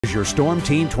Here's your Storm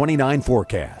Team 29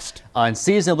 forecast.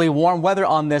 Unseasonably warm weather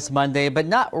on this Monday, but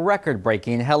not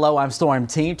record-breaking. Hello, I'm Storm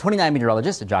Team 29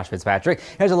 meteorologist Josh Fitzpatrick.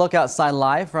 Here's a look outside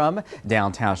live from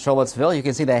downtown Charlottesville. You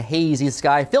can see the hazy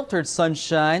sky, filtered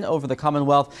sunshine over the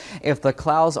Commonwealth. If the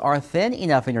clouds are thin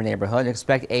enough in your neighborhood,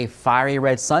 expect a fiery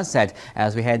red sunset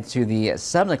as we head to the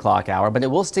 7 o'clock hour, but it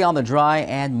will stay on the dry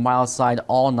and mild side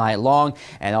all night long,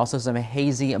 and also some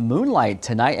hazy moonlight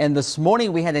tonight. And this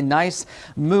morning we had a nice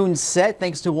moon set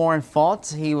thanks to Warren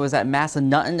Fault. He was at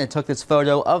Massanutten and took this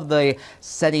photo of the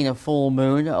setting of full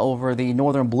moon over the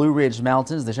northern Blue Ridge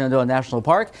Mountains, the Shenandoah National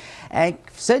Park. And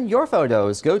send your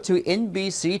photos. Go to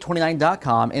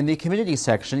NBC29.com. In the community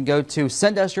section, go to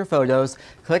send us your photos.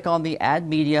 Click on the add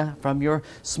media from your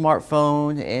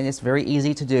smartphone, and it's very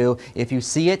easy to do. If you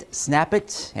see it, snap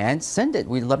it and send it.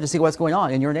 We'd love to see what's going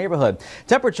on in your neighborhood.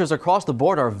 Temperatures across the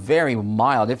board are very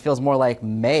mild. It feels more like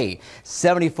May.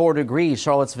 74 degrees,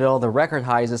 Charlottesville. The record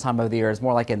highs this time of the year is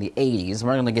more like in the 80s.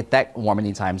 We're not going to get that warm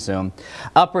anytime soon.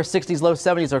 Upper 60s, low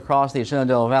 70s across the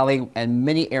Shenandoah Valley, and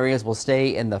many areas will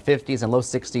stay in the 50s and low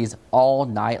 60s all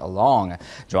night long.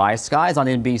 Dry skies on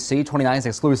NBC 29's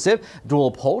exclusive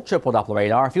dual pole triple Doppler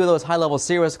radar. A few of those high-level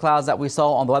cirrus clouds that we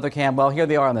saw on the weather cam, well, here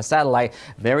they are on the satellite,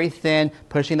 very thin,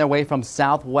 pushing their way from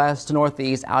southwest to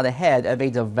northeast out ahead of a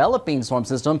developing storm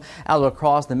system out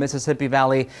across the Mississippi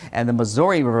Valley and the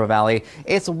Missouri River Valley.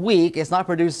 It's weak. It's not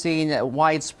producing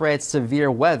widespread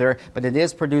severe weather, but it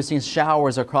is producing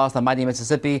showers across the mighty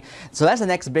Mississippi. So that's the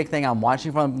next big thing I'm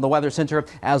watching from the Weather Center.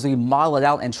 As we model it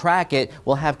out and track it,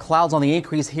 we'll have clouds on the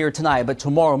increase here tonight, but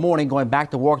tomorrow morning, going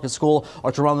back to work, to school,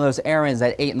 or to run those errands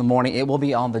at 8 in the morning, it will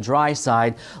be on the dry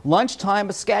side. Lunchtime,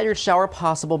 a scattered shower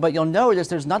possible, but you'll notice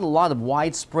there's not a lot of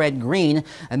widespread green,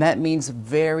 and that means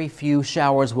very few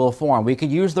showers will form. We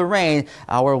could use the rain.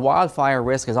 Our wildfire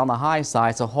risk is on the high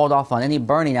side, so hold off on any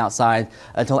burning outside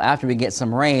until after we get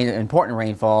some rain, important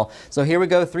rainfall. So here we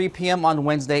go, 3 p.m. on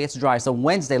Wednesday, it's dry. So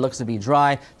Wednesday looks to be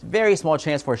dry. Very small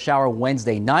chance for a shower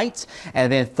Wednesday night.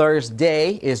 And then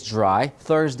Thursday is dry.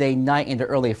 Thursday night into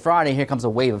early Friday, here comes a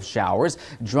wave of showers,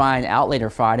 drying out later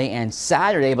Friday and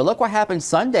Saturday. But look what happened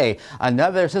Sunday.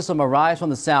 Another system arrives from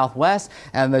the southwest,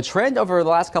 and the trend over the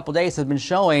last couple days has been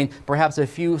showing perhaps a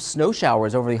few snow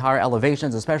showers over the higher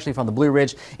elevations, especially from the Blue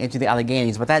Ridge into the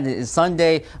Alleghenies. But that is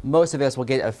Sunday. Most of us will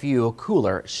get a few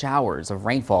cooler showers of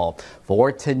rainfall.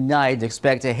 For tonight,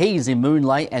 expect a hazy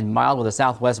moonlight and mild with a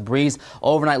southwest breeze.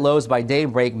 Overnight lows by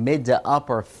daybreak, mid to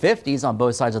upper 50s on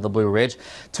both sides of the Blue Ridge.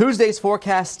 Tuesday's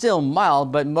forecast still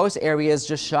mild, but most areas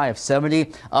just shy of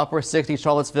 70. Upper 60s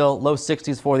Charlottesville, low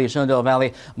 60s for the Shenandoah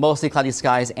Valley. Mostly cloudy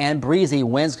skies and breezy.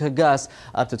 Winds could gust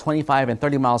up to 25 and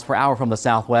 30 miles per hour from the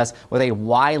southwest, with a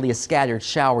widely scattered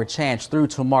shower chance through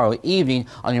tomorrow evening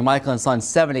on your Michael and Son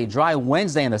 70. Dry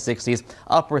Wednesday in the 60s,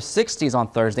 upper 60s on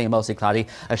Thursday, mostly cloudy.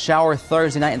 A shower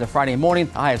Thursday night into Friday morning.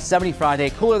 A high of 70 Friday.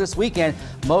 Cooler this weekend,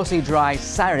 mostly dry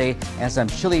Saturday, and some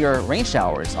chillier rain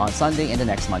showers on Sunday into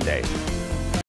next Monday.